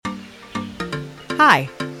Hi,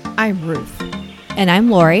 I'm Ruth. And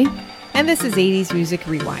I'm Lori. And this is 80s Music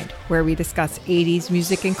Rewind, where we discuss 80s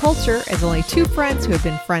music and culture as only two friends who have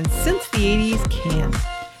been friends since the 80s can.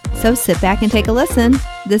 So sit back and take a listen.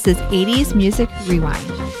 This is 80s Music Rewind.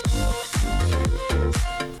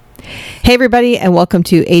 Hey, everybody, and welcome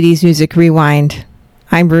to 80s Music Rewind.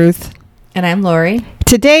 I'm Ruth. And I'm Lori.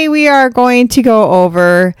 Today we are going to go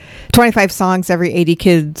over 25 songs every 80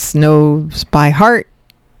 kids knows by heart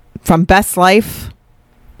from Best Life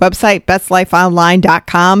website,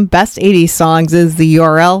 bestlifeonline.com. Best 80s songs is the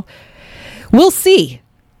URL. We'll see.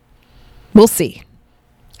 Oh,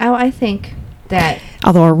 I think that...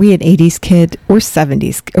 Although, are we an 80s kid? We're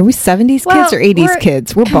 70s. Are we 70s kids or 80s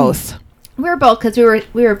kids? We're both. We're both because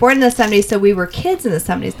we were born in the 70s, so we were kids in the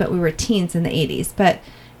 70s, but we were teens in the 80s. But,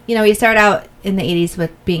 you know, we start out in the 80s with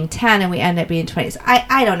being 10 and we end up being 20s.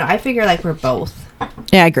 I don't know. I figure like we're both.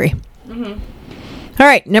 Yeah, I agree. Mm-hmm. All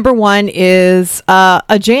right. Number one is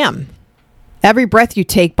a jam. Every Breath You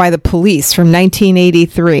Take by the Police from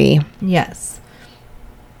 1983. Yes.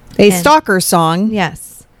 A stalker song.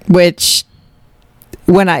 Yes. Which,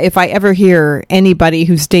 if I ever hear anybody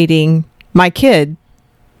who's dating my kid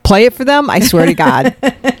play it for them, I swear to God,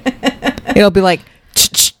 it'll be like,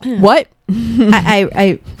 what?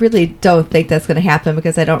 I really don't think that's going to happen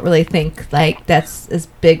because I don't really think like that's as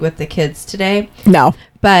big with the kids today. No.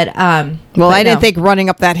 But I didn't think Running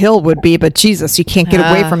Up That Hill would be, but Jesus, you can't get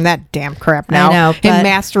away from that damn crap now. I know, and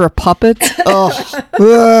Master of Puppets.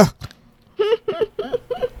 Ugh.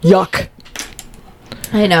 Yuck.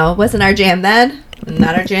 I know. Wasn't our jam then?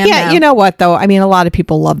 Not our jam Yeah, now. you know what, though? I mean, a lot of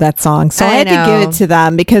people love that song, so I had to give it to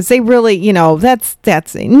them because they really,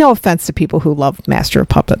 that's no offense to people who love Master of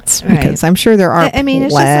Puppets, because I'm sure there are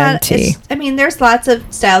plenty. There's lots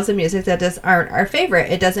of styles of music that just aren't our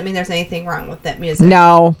favorite. It doesn't mean there's anything wrong with that music.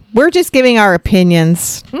 No, we're just giving our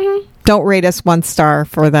opinions. Mm-hmm. Don't rate us 1 star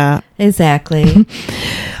for that. Exactly.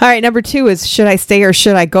 All right, number 2 is Should I Stay or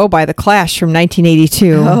Should I Go by The Clash from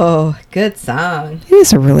 1982. Oh, good song. It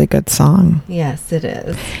is a really good song. Yes, it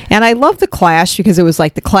is. And I love The Clash because it was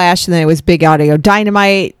like The Clash and then it was Big Audio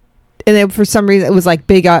Dynamite. And then for some reason it was like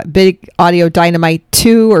Big Audio Dynamite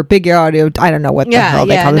 2 or Big Audio, I don't know what the hell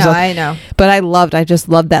they call it. I know. But I just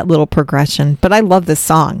loved that little progression. But I love this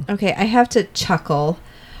song. Okay, I have to chuckle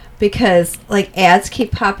because like ads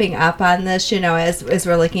keep popping up on this, as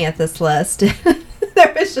we're looking at this list.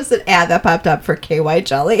 There was just an ad that popped up for KY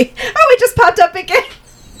Jelly. Oh, it just popped up again.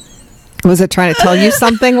 Was it trying to tell you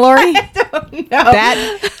something, Lori? I don't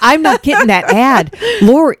know. I'm not getting that ad.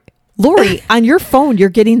 Lori, on your phone, you're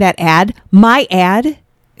getting that ad. My ad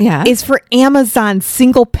is for Amazon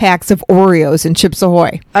single packs of Oreos and Chips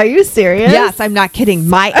Ahoy. Are you serious? Yes, I'm not kidding.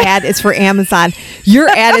 My ad is for Amazon. Your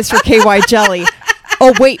ad is for KY Jelly.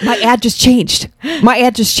 Oh, wait, my ad just changed. All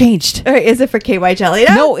right, is it for KY Jelly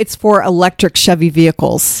now? No, it's for electric Chevy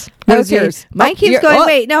vehicles. What is yours? Mine keeps going.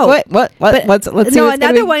 Wait, no. What? Let's see. No,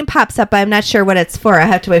 another one pops up. I'm not sure what it's for. I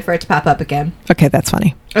have to wait for it to pop up again. Okay, that's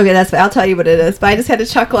funny. Okay, that's. I'll tell you what it is. But I just had to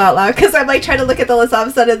chuckle out loud because I'm like trying to look at the list. All of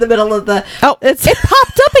a sudden, in the middle of the. Oh, it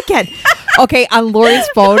popped up again. Okay, on Lori's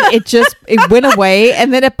phone, it went away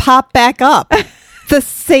and then it popped back up. The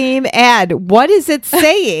same ad. What is it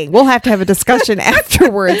saying? We'll have to have a discussion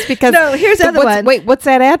afterwards because. No, here's the other one. Wait, what's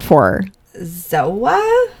that ad for?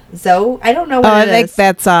 Zoa? I don't know what I think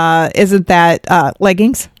that's isn't that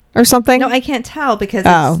leggings or something? No, I can't tell because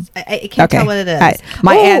I can't tell what it is.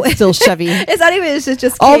 My ad's still Chevy. It's not even. It's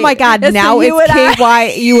just. Oh my God! Now it's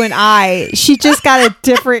KY you and I. She just got a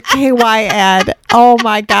different KY ad. Oh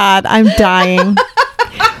my God! I'm dying.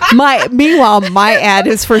 Meanwhile, my ad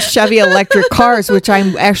is for Chevy electric cars, which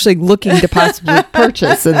I'm actually looking to possibly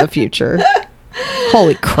purchase in the future.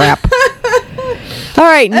 Holy crap. All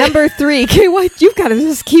right, number 3. KY, you've got to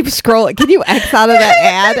just keep scrolling. Can you X out of that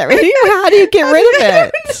ad? I mean, how do you get rid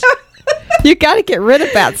of it? You got to get rid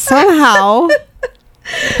of that somehow. All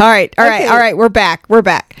right. We're back. All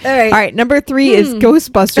right, number 3 is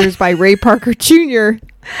Ghostbusters by Ray Parker Jr.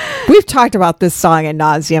 We've talked about this song ad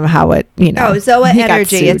nauseum, how it, Zoa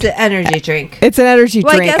Energy. It's an energy drink. It's an energy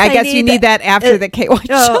drink. I guess you need that after the KY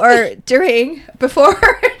or during,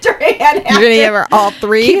 during, and after. You're going to have all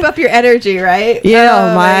 3? Keep up your energy, right? Yeah,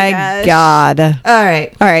 oh my God. All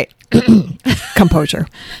right. Composure.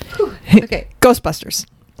 Okay. Ghostbusters.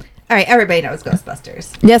 All right, everybody knows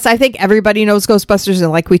Ghostbusters. Yes, I think everybody knows Ghostbusters.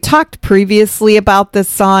 And like we talked previously about this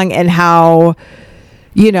song and how,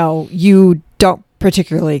 you don't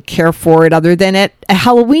particularly care for it other than at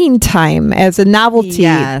Halloween time as a novelty.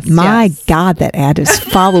 Yes, God, that ad is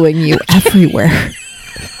following you everywhere.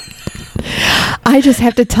 I just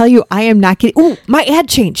have to tell you, I am not getting... Oh, my ad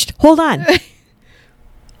changed. Hold on.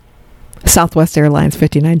 Southwest Airlines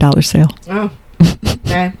 $59 sale. Oh,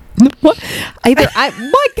 okay. What? My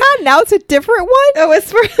God, now it's a different one? It was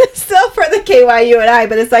still for the KYU&I,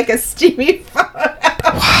 but it's like a steamy photo.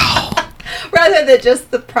 Wow. Rather than just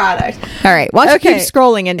the product. All right. Why don't you keep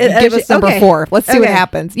scrolling and give us number 4. Let's see what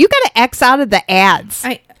happens. You got to X out of the ads.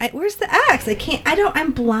 Where's the X?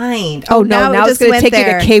 I'm blind. Oh, no. Now it's going to take you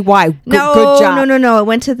to KY. Good job. No. I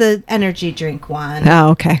went to the energy drink one. Oh,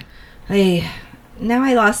 okay. Now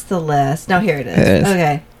I lost the list. No, here it is.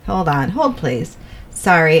 Okay. Hold on. Hold, please.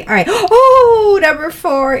 Sorry. All right. Oh, number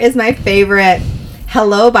 4 is my favorite.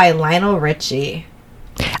 Hello by Lionel Richie.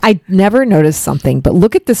 I never noticed something, but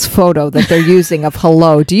look at this photo that they're using of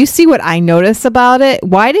Hello. Do you see what I notice about it?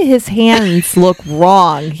 Why do his hands look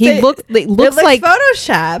wrong? It looks like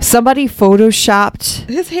Photoshopped. Somebody photoshopped.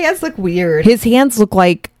 His hands look weird. His hands look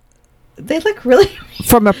like they look really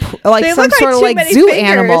from some sort of like zoo fingers.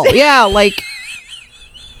 Animal. Yeah, like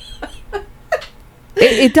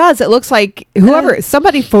it does. It looks like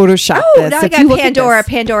somebody photoshopped this. Now I got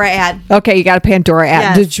Pandora ad. Okay, you got a Pandora ad.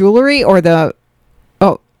 Yes. The jewelry or the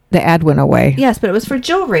ad went away. Yes, but it was for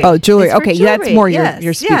jewelry. Oh, jewelry. Okay, jewelry. That's more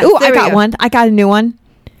your speed. Oh, I got one. I got a new one.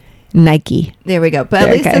 Nike. There we go. But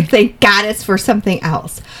at least thank God it's for something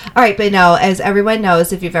else. All right, but no, as everyone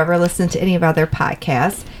knows, if you've ever listened to any of our other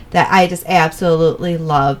podcasts, that I just absolutely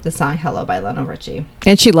love the song Hello by Lionel Richie.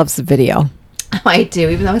 And she loves the video. I do,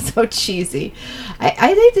 even though it's so cheesy.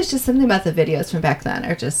 I think there's just something about the videos from back then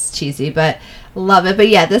are just cheesy, but love it. But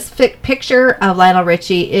yeah, this picture of Lionel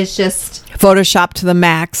Richie is just Photoshop to the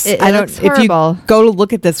max. It looks horrible. If you go to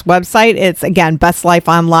look at this website, it's again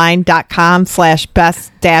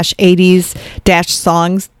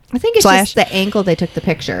bestlifeonline.com/best-80s-songs. I think it's just the angle they took the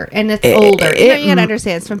picture, and it's older. You gotta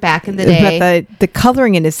understand, it's from back in the day. But the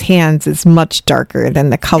coloring in his hands is much darker than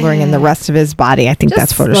the coloring in the rest of his body. I think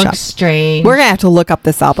that's Photoshop. Looks strange. We're gonna have to look up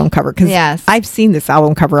this album cover because I've seen this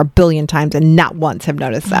album cover a billion times and not once have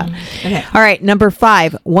noticed that. Okay. All right, number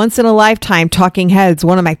 5, Once in a Lifetime, Talking Heads,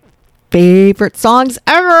 one of my favorite songs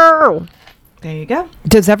ever. There you go.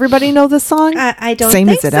 Does everybody know this song? I don't think so. Same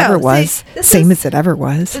as it ever was. Same as it ever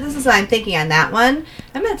was. So this is what I'm thinking on that one.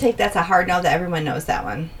 I'm going to take that's a hard no that everyone knows that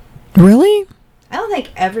one. Really? I don't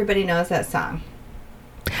think everybody knows that song.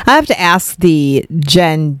 I have to ask the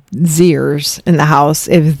Gen Zers in the house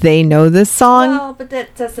if they know this song. Well, but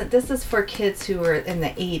that doesn't. This is for kids who were in the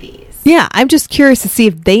 80s. Yeah, I'm just curious to see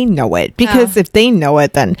if they know it. Because if they know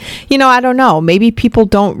it, then, I don't know. Maybe people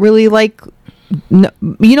don't really like... No,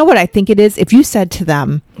 you know what I think it is? If you said to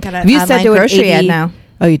them, if you said to an 80, ad now.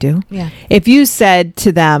 Oh, you do? Yeah. If you said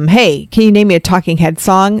to them, hey, can you name me a Talking Head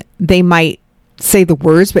song? They might say the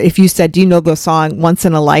words, but if you said, do you know the song Once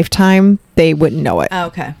in a Lifetime? They wouldn't know it. Oh,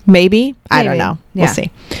 okay. Maybe? I don't know. Yeah. We'll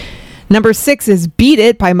see. Number 6 is Beat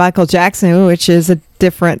It by Michael Jackson, which is a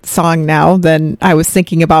different song now than I was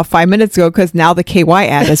thinking about 5 minutes ago because now the KY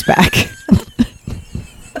ad is back.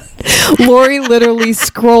 Lori literally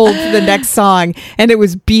scrolled to the next song and it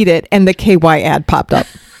was Beat It and the KY ad popped up.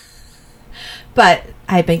 But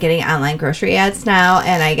I've been getting online grocery ads now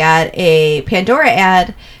and I got a Pandora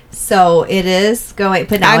ad. So it is going,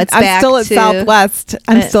 but now it's back. I'm still at Southwest.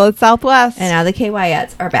 I'm still at Southwest. And now the KY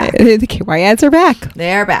ads are back. The KY ads are back.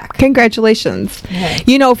 They are back. Congratulations. Okay.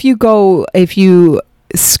 If you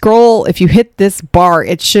scroll, if you hit this bar,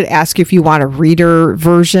 it should ask you if you want a reader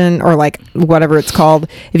version or like whatever it's called.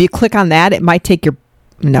 If you click on that, it might take your...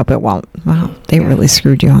 Nope, it won't. Wow, they really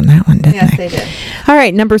screwed you on that one, didn't they? Yes, they did. All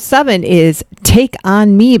right, number 7 is Take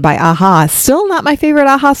On Me by A-ha. Still not my favorite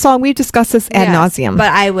A-ha song. We've discussed this ad nauseum.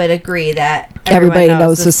 But I would agree that everybody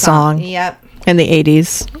knows this song. Yep. In the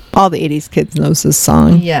 80s. All the 80s kids knows this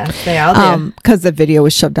song. Yes, they all do. Because the video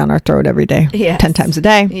was shoved down our throat every day. Yes. 10 times a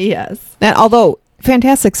day. Yes. And although,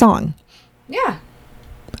 fantastic song. Yeah.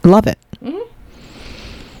 Love it.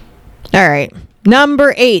 Mm-hmm. All right.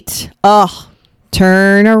 Number 8.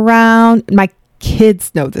 Turn Around. My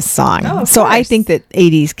kids know this song. Oh, so I think that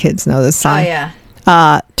 80s kids know this song. Oh, yeah.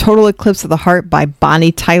 Total Eclipse of the Heart by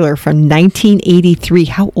Bonnie Tyler from 1983.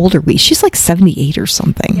 How old are we? She's like 78 or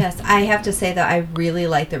something. Yes, I have to say that I really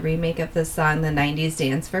like the remake of this song, the 90s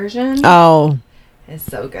dance version. Oh. It's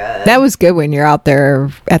so good. That was good when you're out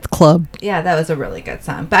there at the club. Yeah, that was a really good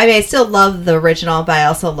song. But I mean, I still love the original, but I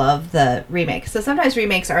also love the remake. So sometimes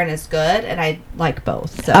remakes aren't as good, and I like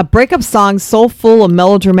both. So. A breakup song so full of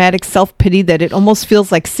melodramatic self-pity that it almost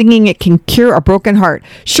feels like singing it can cure a broken heart.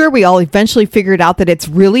 Sure, we all eventually figured out that it's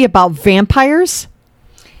really about vampires.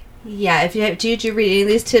 Yeah, did you read any of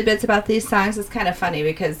these tidbits about these songs? It's kind of funny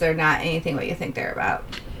because they're not anything what you think they're about.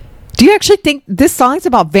 Do you actually think this song's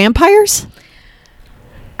about vampires?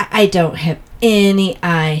 I don't have any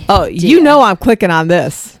idea. Oh, you know I'm clicking on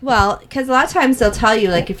this. Well, because a lot of times they'll tell you,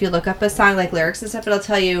 like, if you look up a song, like lyrics and stuff, it'll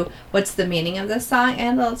tell you what's the meaning of this song,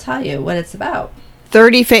 and they'll tell you what it's about.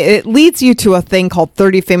 It leads you to a thing called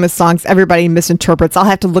 30 famous songs everybody misinterprets. I'll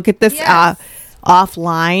have to look at this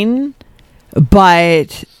offline,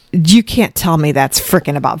 but you can't tell me that's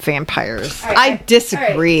freaking about vampires. Right, I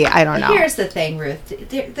disagree. Right. I don't know. Here's the thing, Ruth.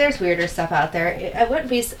 There's weirder stuff out there. I wouldn't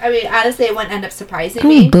be. I mean, honestly, it wouldn't end up surprising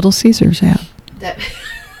me. Little Caesars, yeah. That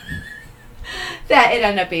that it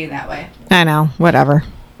ended up being that way. I know. Whatever.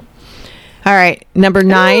 All right, number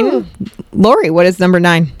 9. Ooh. Lori, what is number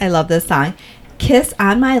 9? I love this song, "Kiss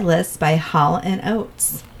on My List" by Hall and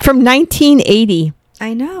Oates. From 1980.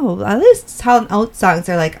 I know. At least Hall and Oates songs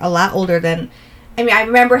are like a lot older than. I mean, I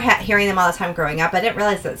remember hearing them all the time growing up. I didn't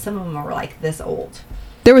realize that some of them were like this old.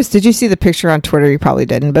 Did you see the picture on Twitter? You probably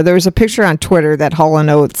didn't, but there was a picture on Twitter that Hall &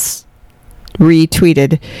 Oates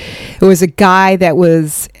retweeted. It was a guy that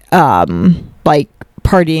was like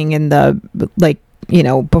partying in the, like, you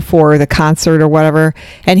know, before the concert or whatever,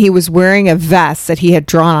 and he was wearing a vest that he had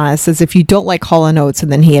drawn on it. It says, "If you don't like Hall & Oates,"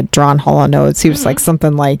 and then he had drawn Hall & Oates. He was like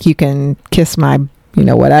something like, "You can kiss my, you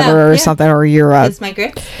know, whatever," or something, or "You're a..." Kiss my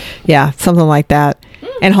grapes? Yeah, something like that.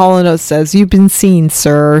 And Hall & Oates says, "You've been seen,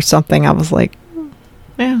 sir," or something. I was like,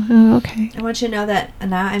 yeah, okay. I want you to know that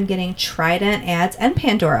now I'm getting Trident ads and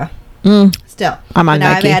Pandora. Still. I'm on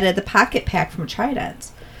now Nike. I've added the pocket pack from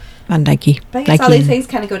Trident. On Nike. But I guess all these things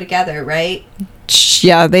kind of go together, right?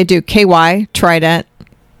 Yeah, they do. KY, Trident.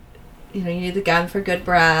 You know, you need the gun for good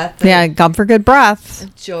breath. Yeah, gum for good breath.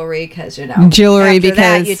 Jewelry, because, you know. Jewelry, after because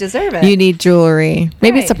that, you deserve it. You need jewelry.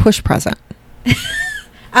 Maybe it's a Right. push present.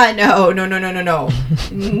 No. No.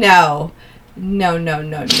 you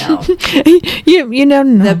know,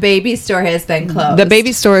 no. The baby store has been closed. The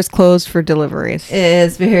baby store is closed for deliveries. It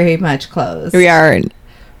is very much closed. We are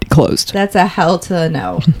closed. That's a hell to a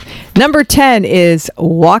no. Number 10 is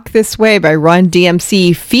 "Walk This Way" by Run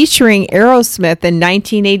DMC, featuring Aerosmith in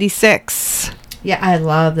 1986. Yeah, I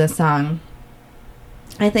love this song.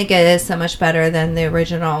 I think it is so much better than the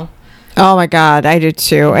original. Oh my God, I do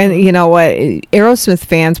too. And you know what? Aerosmith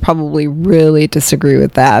fans probably really disagree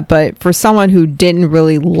with that. But for someone who didn't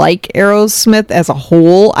really like Aerosmith as a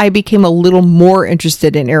whole, I became a little more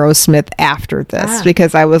interested in Aerosmith after this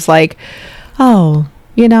because I was like, oh,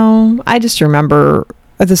 you know, I just remember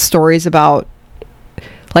the stories about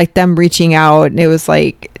like them reaching out, and it was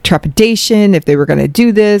like trepidation if they were going to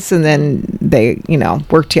do this, and then they, you know,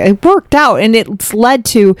 it worked out, and it's led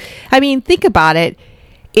to, I mean, think about it.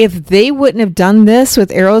 If they wouldn't have done this with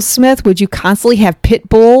Aerosmith, would you constantly have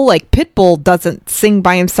Pitbull? Like, Pitbull doesn't sing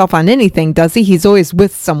by himself on anything, does he? He's always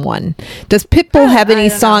with someone. Does Pitbull have any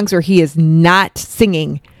songs where he is not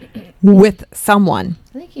singing with someone?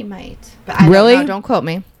 I think he might. But I really? don't know. Don't quote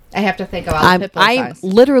me. I have to think about Pitbull songs.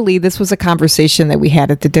 Literally, this was a conversation that we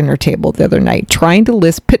had at the dinner table the other night, trying to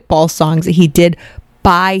list Pitbull songs that he did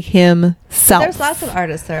by himself. There's lots of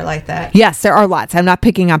artists that are like that. Yes, there are lots. I'm not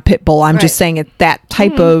picking on Pitbull. I'm just saying it's that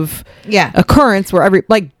type of occurrence where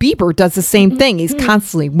like Bieber does the same thing. He's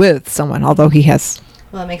constantly with someone, although he has.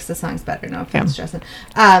 Well, it makes the songs better. No offense, Justin.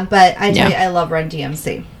 But I tell you, I love Run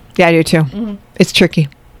DMC. Yeah, I do too. It's tricky.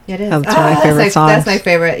 It is. That's my favorite song. That's my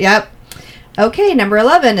favorite. Yep. Okay, number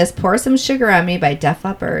 11 is "Pour Some Sugar on Me" by Def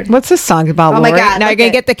Leppard. What's this song about, Lori? Oh my God. Now you're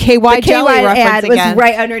going to get the KY Jelly reference ad again. was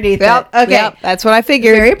right underneath Yep, it. Okay. Yep, that's what I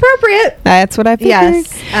figured. Very appropriate. That's what I figured.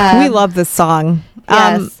 Yes. We love this song.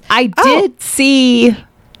 Yes. I did see...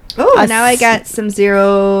 Oh, now I got some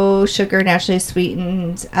zero sugar, naturally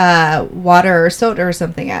sweetened water or soda or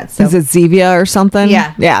something at. So. Is it Zevia or something?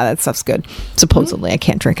 Yeah. Yeah, that stuff's good. Supposedly. I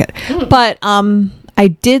can't drink it. But I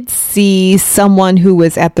did see someone who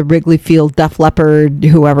was at the Wrigley Field Def Leppard,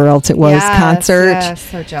 whoever else it was, concert. Yes,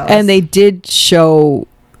 so jealous. And they did show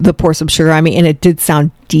the "Pour Some Sugar on Me," and it did sound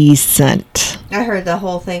decent. I heard the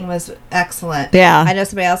whole thing was excellent. Yeah. I know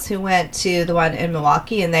somebody else who went to the one in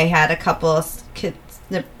Milwaukee, and they had a couple of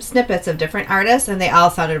snippets of different artists, and they all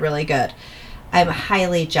sounded really good. I'm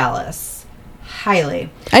highly jealous. Highly.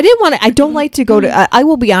 I don't like to go to, I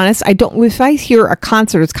will be honest, if I hear a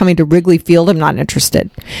concert is coming to Wrigley Field, I'm not interested.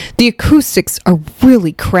 The acoustics are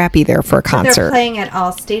really crappy there for a concert. They're playing at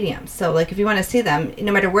all stadiums. So, like, if you want to see them,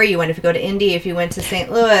 no matter where you went, if you go to Indy, if you went to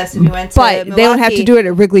St. Louis, if you went to Milwaukee, they don't have to do it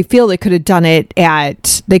at Wrigley Field. They could have done it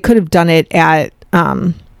at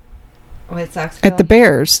White Sox at the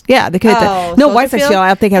Bears. Yeah, they could have done. No, White Sox Field, I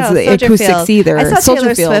don't think has the acoustics either. I saw Soldier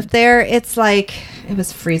Taylor Field. Swift there. It's like, it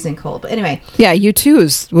was freezing cold. But anyway. Yeah,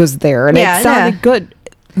 U2 was there, and it sounded good.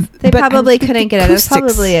 They but probably couldn't get it. It was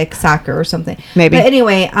acoustics. probably like soccer or something. Maybe. But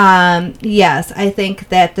anyway, yes, I think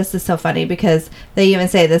that this is so funny because they even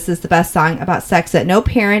say this is the best song about sex that no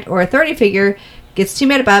parent or authority figure gets too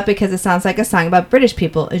mad about because it sounds like a song about British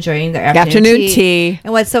people enjoying their afternoon tea.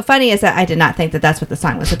 And what's so funny is that I did not think that that's what the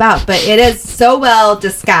song was about, but it is so well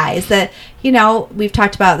disguised that, you know, we've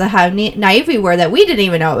talked about how naive we were that we didn't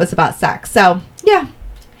even know it was about sex. So, yeah.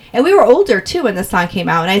 And we were older, too, when the song came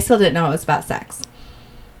out, and I still didn't know it was about sex.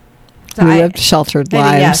 So we lived sheltered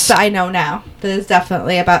lives. Yes, so I know now that it's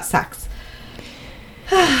definitely about sex.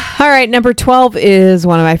 All right, number 12 is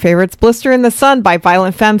one of my favorites, Blister in the Sun by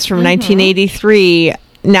Violent Femmes from 1983.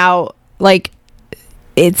 Now, like,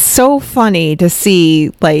 it's so funny to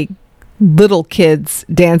see, like, little kids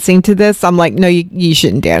dancing to this. I'm like, no, you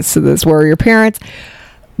shouldn't dance to this. Where are your parents?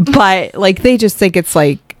 But, like, they just think it's,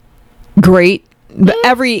 like, great. But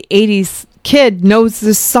every 80s kid knows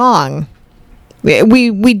this song.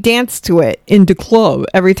 We danced to it in the club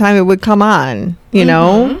every time it would come on, you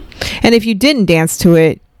know? And if you didn't dance to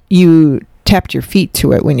it, you tapped your feet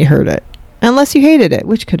to it when you heard it. Unless you hated it,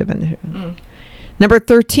 which could have been. Number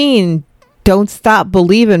 13, Don't Stop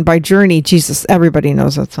Believin' by Journey. Jesus, everybody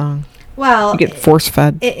knows that song. Well, you get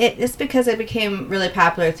force-fed. It's because it became really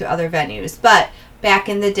popular through other venues. But back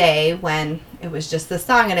in the day when it was just the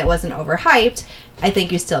song and it wasn't overhyped, I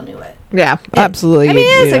think you still knew it. Yeah, absolutely. I mean,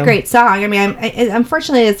 it is a great song. I mean,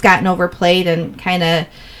 unfortunately, it's gotten overplayed and kind of,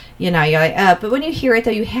 you know, you're like, but when you hear it,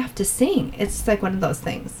 though, you have to sing. It's like one of those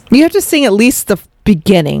things. You have to sing at least the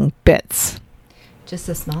beginning bits. Just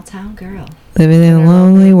a small town girl. Living in a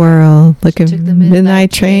lonely world. Looking for the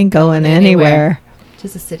midnight train going anywhere.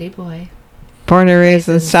 Just a city boy. Born and raised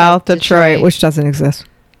in South Detroit, which doesn't exist.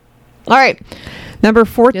 All right. Number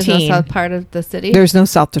 14. There's no south part of the city? There's no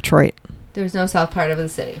South Detroit. There's no south part of the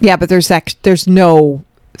city. Yeah, but there's no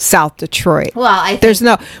South Detroit. Well, I think there's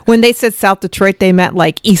no. When they said South Detroit, they meant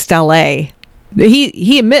like East LA.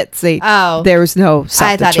 He admits there's no South Detroit.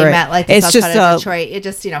 I thought he meant like the it's south just part of Detroit. It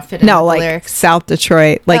just fit in no, with like the lyrics. South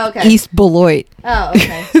Detroit, like East Beloit. Oh,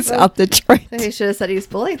 okay. South Detroit. He should have said East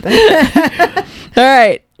Beloit then. All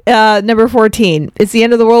right. Number 14. It's the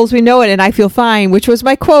end of the world as we know it, and I feel fine, which was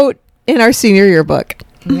my quote in our senior yearbook.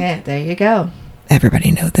 Yeah, there you go.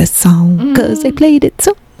 Everybody know this song because they played it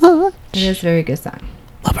so much. It is a very good song.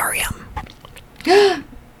 Love R.E.M.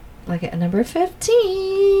 Look at number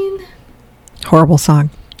 15. Horrible song.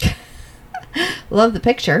 Love the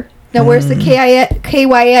picture. Now, where's the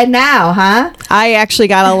KYN now, huh? I actually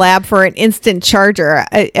got a lab for an instant charger,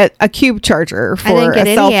 a cube charger for a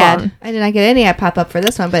cell phone. I did not get any ad pop up for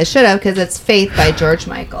this one, but it should have because it's Faith by George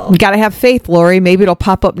Michael. You got to have faith, Lori. Maybe it'll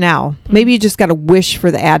pop up now. Maybe you just got to wish for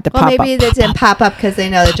the ad to pop up. Maybe they didn't pop up because they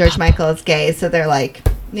know that George Michael is gay, so they're like,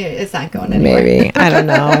 it's not going anywhere. Maybe. I don't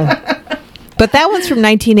know. But that one's from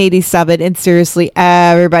 1987, and seriously,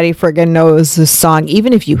 everybody friggin' knows this song.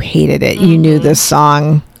 Even if you hated it, you knew this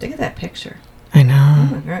song. Look at that picture. I know.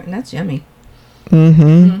 Oh my God, that's yummy.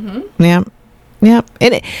 Yeah. Yeah.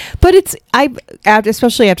 But it's,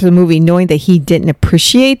 especially after the movie, knowing that he didn't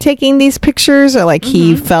appreciate taking these pictures, or like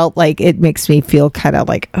he felt like it makes me feel kind of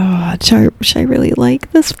like, oh, should I really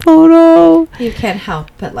like this photo? You can't help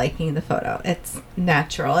but liking the photo. It's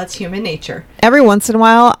natural. It's human nature. Every once in a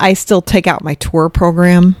while, I still take out my tour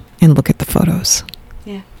program and look at the photos.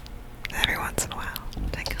 Yeah. Every once in a while.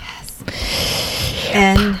 Yes.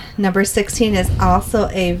 And number 16 is also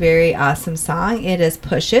a very awesome song. It is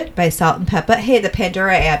Push It by Salt and Peppa. Hey, the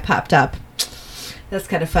Pandora ad popped up. That's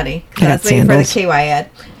kind of funny. I was waiting for the KY ad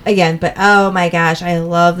again. But oh my gosh, I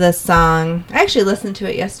love this song. I actually listened to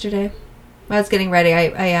it yesterday. When I was getting ready,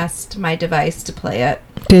 I asked my device to play it.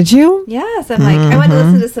 Did you? Yes. I'm like, I want to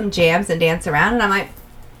listen to some jams and dance around. And I'm like,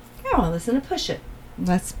 I want to listen to Push It.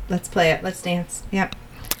 Let's play it. Let's dance. Yep.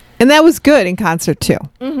 And that was good in concert too.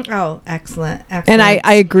 Oh, excellent. And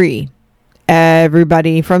I agree.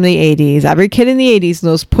 Everybody from the 80s, every kid in the 80s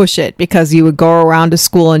knows Push It, because you would go around to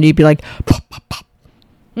school and you'd be like, pop, pop, pop.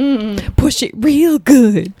 Push it real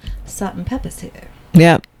good. Salt and Peppa's here.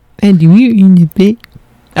 Yep. And you in your big.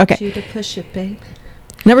 Okay. You to push it, babe.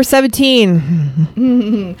 Number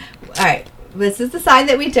 17. All right. This is the side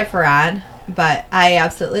that we differ on, but I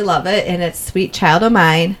absolutely love it. And it's Sweet Child O'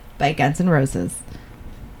 Mine by Guns N' Roses.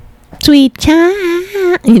 Sweet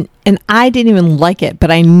child. And I didn't even like it, but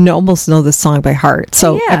I almost know the song by heart.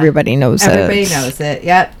 So everybody knows it. Everybody knows it.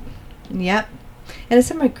 Yep. And it's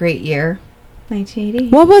from a great year. 1980.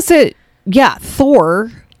 What was it? Yeah,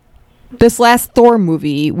 Thor. This last Thor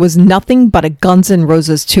movie was nothing but a Guns N'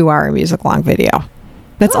 Roses 2-hour music long video.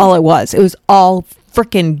 That's all it was. It was all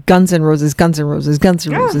frickin' Guns N' Roses, Guns N' Roses, Guns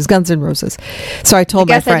N' Roses, Guns N' Roses. So I told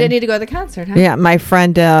my friend. I didn't need to go to the concert, huh? Yeah, my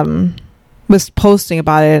friend was posting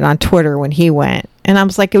about it on Twitter when he went. And I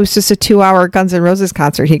was like, it was just a 2-hour Guns N' Roses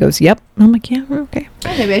concert. He goes, yep. I'm like, yeah, okay.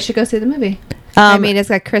 Oh, maybe I should go see the movie. I mean, it's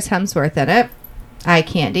got Chris Hemsworth in it, eye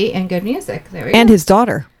candy, and good music. There we go. And his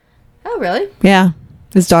daughter. Oh, really? Yeah,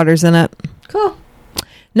 his daughter's in it. Cool.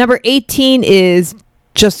 Number 18 is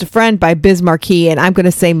Just a Friend by Biz Markie, and I'm going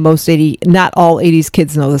to say not all 80s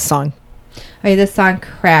kids know this song. Oh, yeah, this song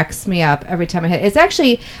cracks me up every time I hit it. It's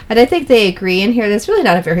actually, and I think they agree in here, that's really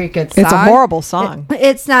not a very good song. It's a horrible song.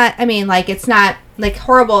 It's not, I mean, like, it's not, like,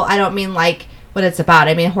 horrible, I don't mean, like, what it's about.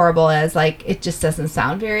 I mean, horrible as, like, it just doesn't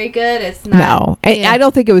sound very good. It's not. No. I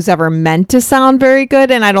don't think it was ever meant to sound very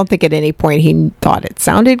good, and I don't think at any point he thought it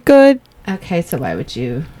sounded good. Okay, so why would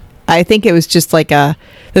you? I think it was just like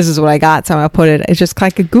this is what I got, so I'm going to put it, it's just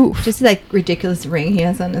like a goof. Just like ridiculous ring he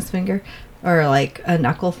has on his finger. Or like a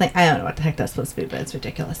knuckle thing. I don't know what the heck that's supposed to be, but it's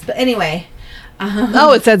ridiculous. But anyway.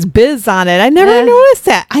 Oh, it says Biz on it. I never noticed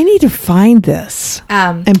that. I need to find this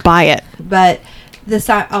and buy it. But the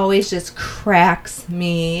song always just cracks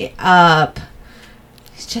me up.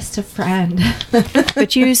 He's just a friend.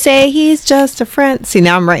 But you say he's just a friend. See,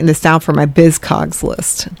 now I'm writing this down for my BizCogs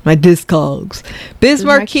list. My Discogs. Biz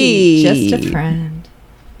Markie. Just a friend.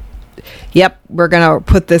 Yep, we're going to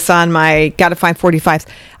put this on my Gotta Find 45s.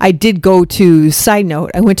 I did go to, side note,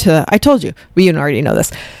 I told you, well, you already know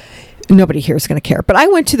this. Nobody here is going to care. But I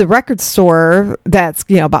went to the record store that's,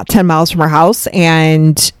 about 10 miles from our house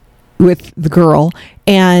and with the girl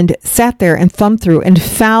and sat there and thumbed through and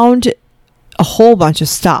found a whole bunch of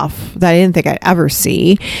stuff that I didn't think I'd ever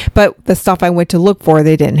see. But the stuff I went to look for,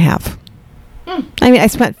 they didn't have. I mean, I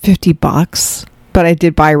spent $50, but I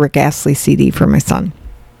did buy a Rick Astley CD for my son.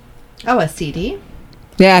 Oh, a CD?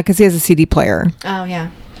 Yeah, because he has a CD player. Oh, yeah.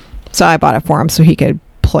 So I bought it for him so he could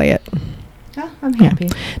play it. Oh, I'm happy.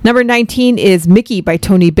 Yeah. Number 19 is Mickey by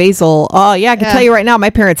Tony Basil. Oh, yeah, I can tell you right now, my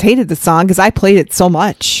parents hated the song because I played it so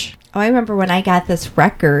much. Oh, I remember when I got this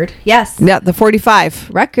record. Yes. Yeah, the 45.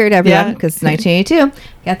 Record, everyone, because it's 1982.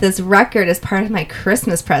 Got this record as part of my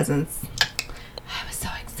Christmas presents. I was so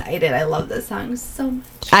excited. I love this song so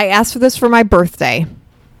much. I asked for this for my birthday.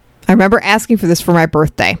 I remember asking for this for my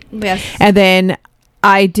birthday. Yes. And then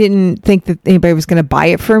I didn't think that anybody was going to buy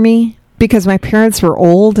it for me because my parents were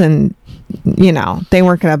old and, they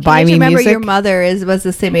weren't going to buy me remember music. Your mother was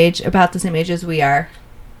the same age, about the same age as we are.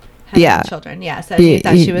 Yeah. Children. Yeah. So you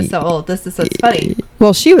thought she was so old. This is what's funny.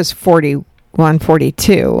 Well, she was 41,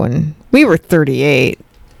 42, and we were 38.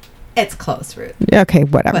 It's close, Ruth. Okay,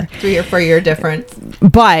 whatever. What, 3 or 4 year difference.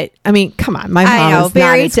 But I mean, come on, my mom is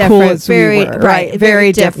very not as different. cool as Very we were, right.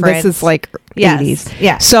 Very different. This is like 80s.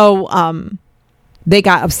 Yeah. So, they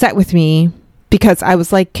got upset with me because I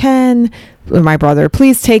was like, Ken, my brother,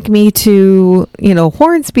 please take me to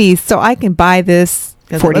Hornsby's so I can buy this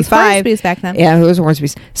 45. Hornsby's back then. Yeah, it was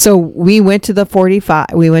Hornsby's. So we went to the 45.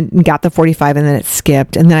 We went and got the 45, and then it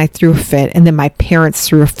skipped, and then I threw a fit, and then my parents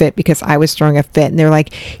threw a fit because I was throwing a fit, and they're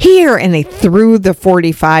like, here, and they threw the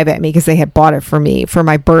 45 at me because they had bought it for me for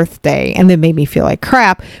my birthday, and then made me feel like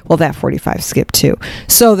crap. Well, that 45 skipped too.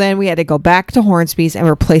 So then we had to go back to Hornsby's and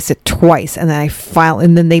replace it twice, and then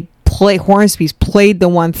Hornsby's played the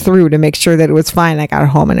one through to make sure that it was fine. I got it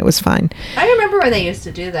home and it was fine. I remember when they used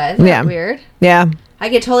to do that. Isn't that weird? Yeah. I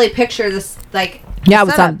could totally picture this, like... Yeah, it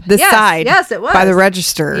was on this side. Yes, it was. By the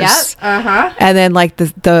registers. Yep. Uh-huh. And then, like,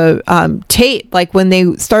 the tape, like, when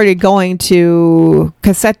they started going to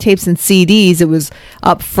cassette tapes and CDs, it was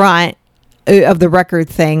up front of the record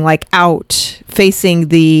thing, like, out, facing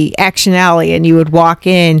the Action Alley, and you would walk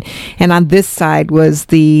in, and on this side was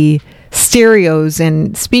the stereos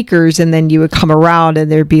and speakers, and then you would come around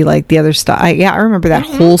and there'd be like the other stuff. I remember that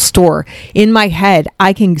whole store in my head.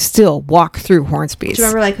 I can still walk through Hornsby's. Do you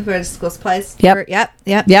remember like where the school supplies? Yep. Yep.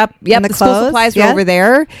 And the school supplies were over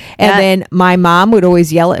there. And then my mom would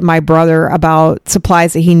always yell at my brother about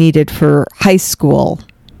supplies that he needed for high school.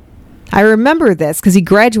 I remember this because he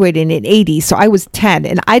graduated in 80, so I was 10,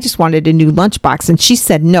 and I just wanted a new lunchbox, and she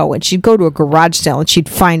said no, and she'd go to a garage sale, and she'd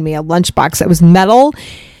find me a lunchbox that was metal.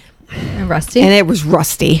 And rusty? And it was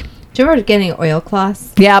rusty. Do you remember getting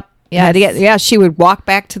oilcloths? Yep. Yeah, she would walk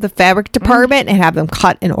back to the fabric department and have them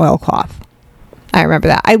cut in oilcloth. I remember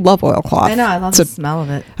that. I love oilcloth. I know. I love the smell of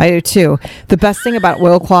it. I do too. The best thing about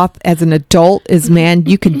oilcloth as an adult is, man,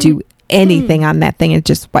 you can do anything on that thing. It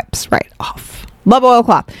just wipes right off. Love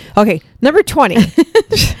oilcloth. Okay, number 20.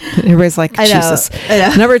 Everybody's like, Jesus. I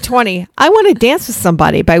know. Number 20. I Want to Dance with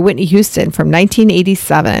Somebody by Whitney Houston from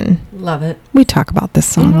 1987. Love it. We talk about this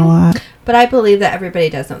song a lot. But I believe that everybody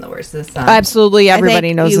does know the words to this song. Absolutely,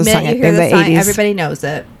 everybody knows the song. You hear the song, everybody knows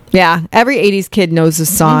it. Yeah, every 80s kid knows the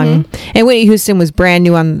song. And Whitney Houston was brand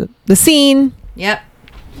new on the scene. Yep.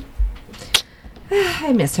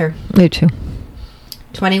 I miss her. Me too.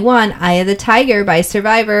 21, Eye of the Tiger by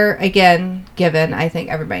Survivor. Again, given, I think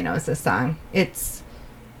everybody knows this song. It's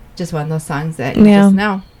just one of those songs that you just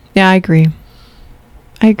know. Yeah, I agree.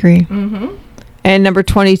 And number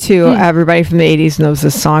 22, everybody from the 80s knows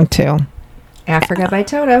this song too. Africa by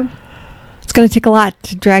Toto. It's going to take a lot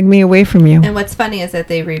to drag me away from you. And what's funny is that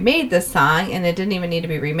they remade this song, and it didn't even need to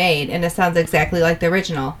be remade, and it sounds exactly like the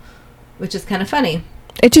original, which is kind of funny.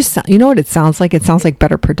 It just, you know what it sounds like? It sounds like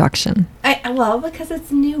better production. Well, because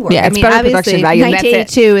it's newer. Yeah, it's better production value.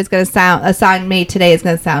 1982 is going to sound, a song made today is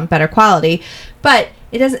going to sound better quality, but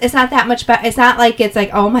it's not that much better. It's not like it's like,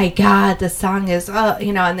 oh my God, the song is,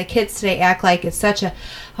 and the kids today act like it's such a,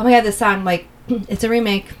 oh my God, the song, like, it's a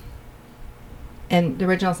remake. And the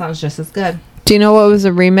original song is just as good. Do you know what was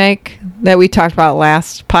a remake that we talked about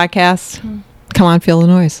last podcast? Come On, Feel the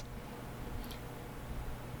Noise.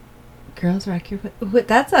 Girls Rock Your Boat.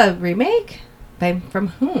 That's a remake? From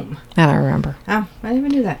whom? I don't remember. Oh, I didn't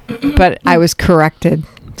even do that. But I was corrected,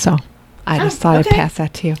 so I just thought I'd pass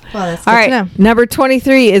that to you. Well, that's all good right. to know. Number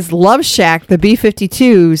 23 is Love Shack, the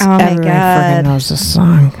B-52s. Oh my Everyone God. freaking knows this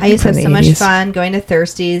song. I used to have from so the much 80s. fun going to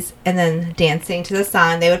Thirsties and then dancing to the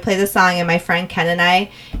song. They would play the song, and my friend Ken and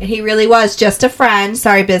he really was just a friend.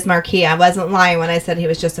 Sorry, Biz Marquis. I wasn't lying when I said he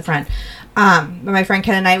was just a friend. But my friend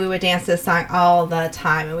Ken and we would dance this song all the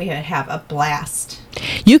time, and we would have a blast.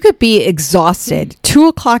 You could be exhausted,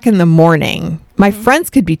 2:00 in the morning. My friends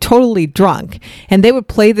could be totally drunk, and they would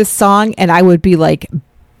play this song, and I would be like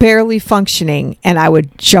barely functioning, and I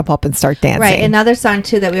would jump up and start dancing. Right. Another song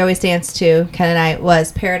too that we always danced to, Ken and I,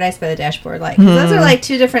 was "Paradise" by the Dashboard Light. Those are like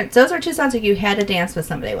two different. Those are two songs that you had to dance with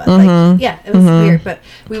somebody with. Like, yeah, it was weird, but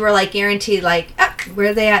we were like guaranteed. Like,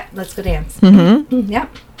 where are they at? Let's go dance. Yep.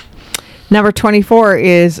 Number 24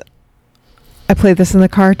 is, I played this in the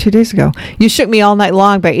car 2 days ago. You Shook Me All Night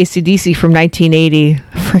Long by AC/DC from 1980.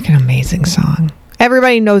 Freaking amazing song.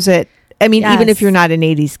 Everybody knows it. I mean, even if you're not an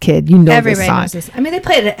 80s kid, you know this song. Knows this. I mean, they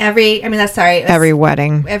played it at every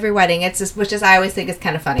wedding. Every wedding. It's just, which is, I always think is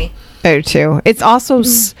kind of funny. I do too. It's also,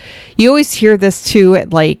 you always hear this too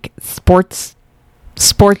at like sports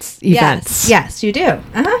events. Yes, you do.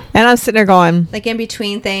 Uh-huh. And I'm sitting there going, like in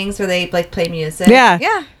between things where they like play music. Yeah.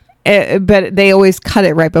 Yeah. But they always cut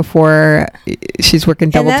it right before she's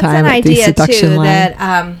working double time at the seduction line.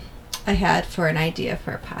 That I had for an idea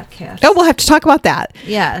for a podcast. Oh, we'll have to talk about that.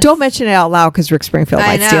 Yeah. Don't mention it out loud because Rick Springfield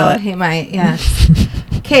might steal it. He might, yes.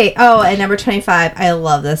 Okay. Oh, and number 25, I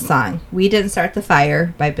love this song. "We Didn't Start the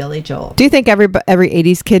Fire" by Billy Joel. Do you think every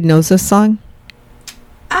 80s kid knows this song?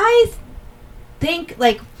 I think,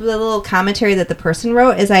 like, the little commentary that the person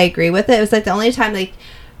wrote is, I agree with it. It was like the only time, like,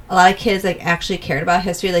 a lot of kids like actually cared about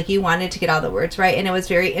history. Like, you wanted to get all the words right, and it was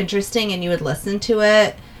very interesting, and you would listen to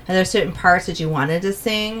it, and there's certain parts that you wanted to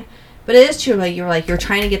sing. But it is true, like, you're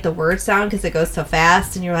trying to get the words down because it goes so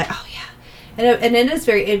fast, and you're like, oh yeah. And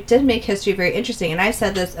it did make history very interesting. And I've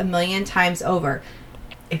said this a million times over.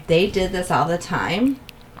 If they did this all the time,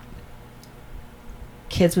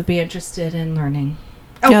 kids would be interested in learning.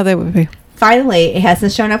 Oh, Yeah, they would be. Finally, it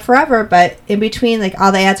hasn't shown up forever, but in between, like,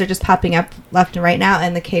 all the ads are just popping up left and right now,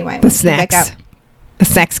 and the KY The snacks. The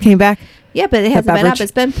snacks came back. Yeah, but it hasn't been beverage. up.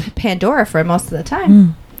 It's been Pandora for most of the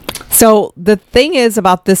time. So the thing is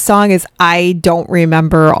about this song is I don't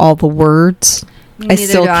remember all the words. I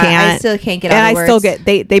still can't. I still can't get and all the I words. still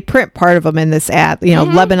get they print part of them in this ad. You know,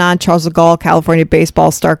 Lebanon, Charles de Gaulle, California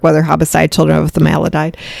baseball, Starkweather, homicide, children of the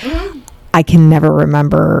maladied. I can never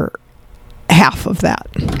remember half of that.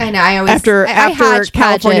 I know. I always After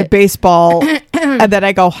California baseball, and then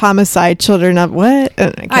I go homicide, children of what?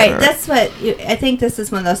 And I can't All right, remember. that's what I think. This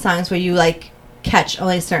is one of those songs where you like catch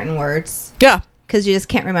only certain words Yeah. because you just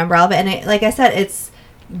can't remember all of it. And it, like I said, it's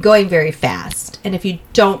going very fast, and if you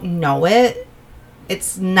don't know it,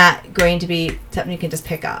 it's not going to be something you can just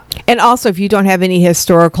pick up. And also, if you don't have any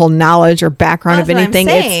historical knowledge or background That's of what I'm anything,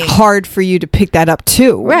 saying. it's hard for you to pick that up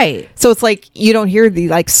too. Right. So it's like you don't hear the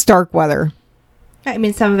like Starkweather, I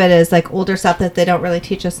mean, some of it is like older stuff that they don't really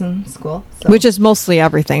teach us in school. So. which is mostly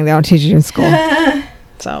everything they don't teach you in school.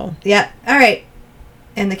 So Yeah. All right.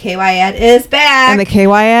 And the KY ad is back. and the KY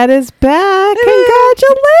ad is back.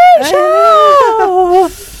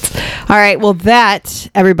 Congratulations! All right. Well, that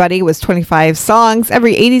everybody was 25 songs.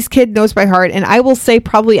 Every 80s kid knows by heart, and I will say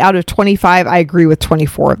probably out of 25, I agree with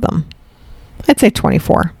 24 of them. I'd say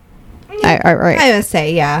 24. Right. I would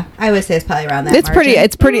say, yeah. I would say it's probably around that It's margin.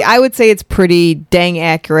 pretty. I would say it's pretty dang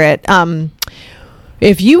accurate.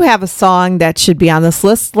 If you have a song that should be on this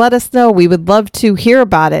list, let us know. We would love to hear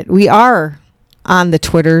about it. We are on the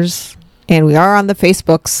Twitters, and we are on the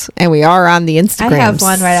Facebooks, and we are on the Instagrams. I have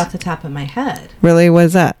one right off the top of my head. Really? What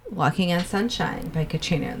is that? Walking on Sunshine by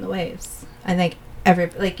Katrina and the Waves. I think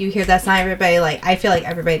you hear that song, everybody, I feel like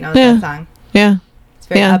everybody knows that song. Yeah. It's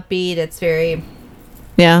very upbeat. It's very...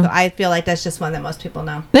 Yeah. So I feel like that's just one that most people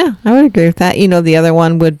know. Yeah, I would agree with that. The other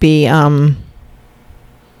one would be I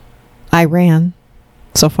Ran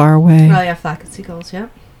So Far Away. Oh, yeah, Flock of Seagulls,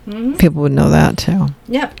 yep. Mm-hmm. People would know that, too.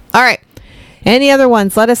 Yep. All right. Any other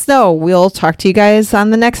ones, let us know. We'll talk to you guys on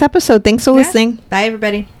the next episode. Thanks for listening. Bye,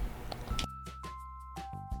 everybody.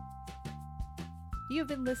 You've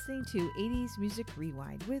been listening to 80s Music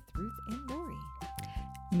Rewind with Ruth and Lori.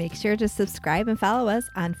 Make sure to subscribe and follow us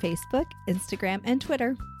on Facebook, Instagram, and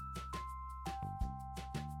Twitter.